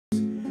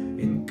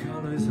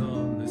colors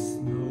on the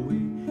snowy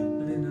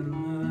linen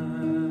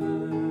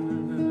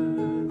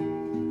land.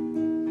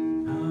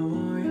 Now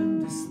I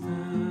understand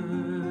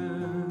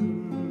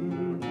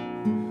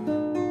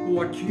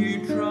what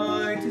you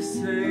tried to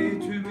say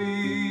to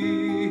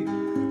me,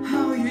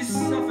 how you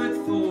suffered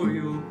for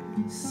your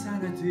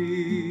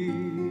sanity,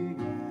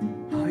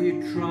 how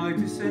you tried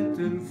to set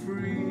them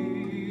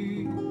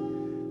free.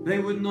 They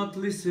would not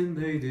listen,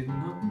 they did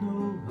not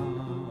know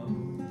how.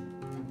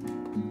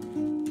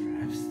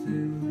 Perhaps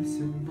they'll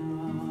listen now.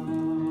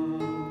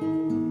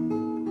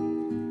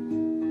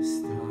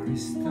 Starry,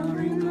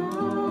 starry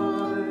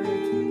night,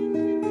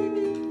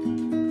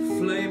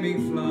 flaming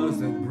flowers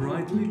that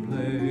brightly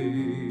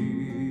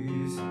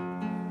blaze,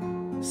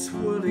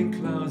 swirling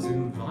clouds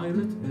in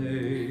violet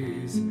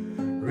haze,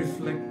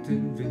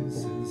 reflected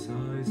Vincent's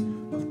eyes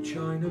of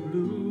china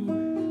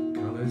blue,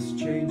 colors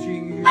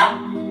changing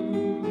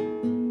hue.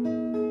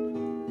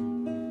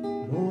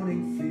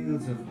 Morning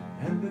fields of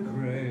amber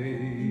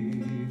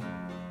gray,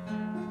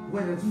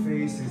 weathered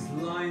faces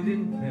lined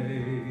in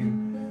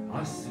pain,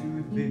 are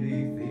soothed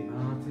beneath the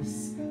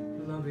artist's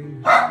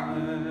loving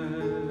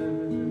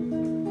hand.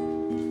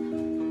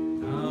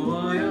 Now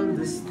I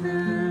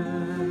understand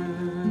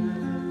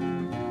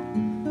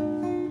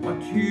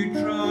what you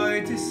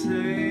tried to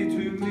say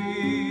to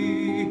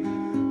me,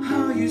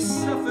 how you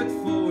suffered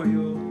for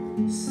your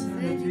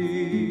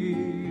sanity,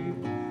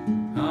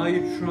 how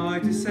you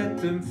tried to set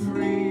them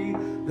free.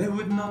 They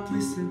would not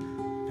listen,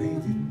 they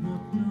did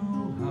not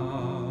know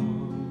how.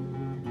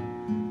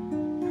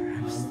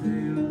 Perhaps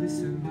they'll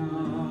listen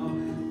now,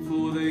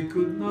 for they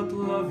could not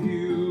love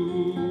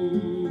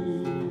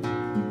you,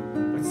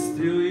 but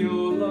still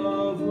your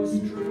love was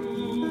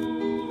true.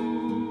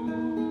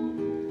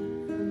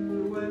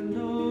 And when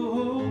no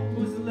hope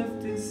was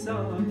left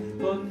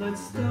inside on that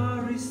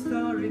starry,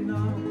 starry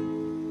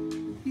night,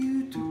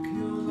 you took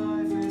your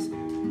life as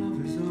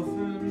lovers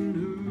often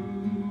do.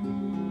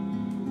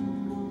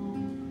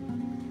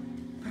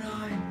 But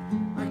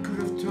I could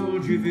have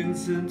told you,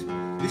 Vincent,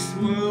 this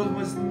world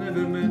was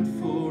never meant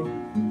for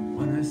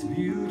one as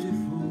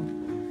beautiful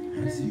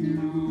as you.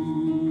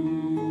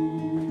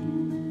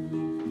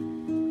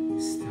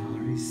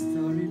 Starry,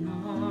 starry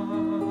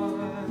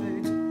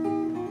night,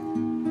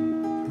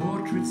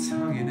 portraits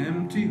hung in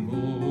empty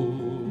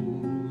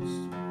halls,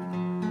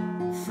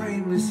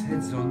 frameless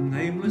heads on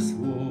nameless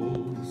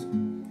walls,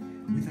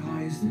 with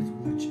eyes that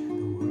watch the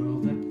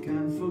world that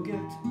can't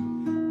forget,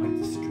 like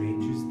the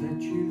strangers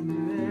that you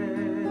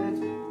met.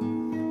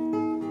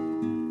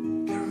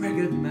 The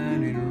ragged man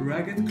in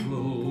ragged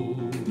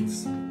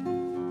clothes,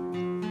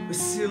 a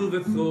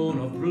silver thorn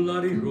of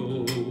bloody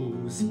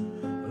rose,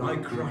 lie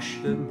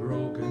crushed and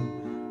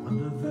broken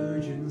under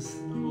virgin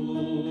snow.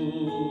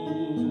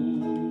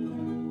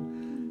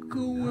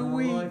 Go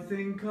away. Now I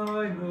think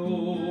I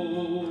know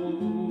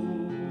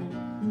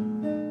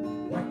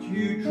what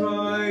you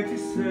tried to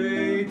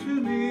say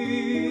to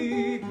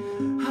me,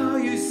 how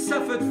you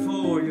suffered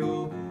for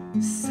your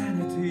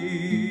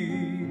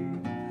sanity,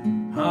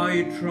 how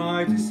you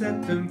tried to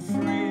set them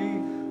free.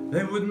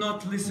 They would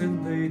not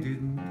listen, they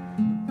didn't,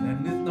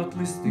 and if not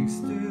listening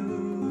still,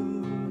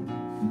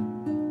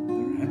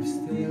 perhaps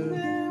they'll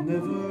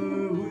never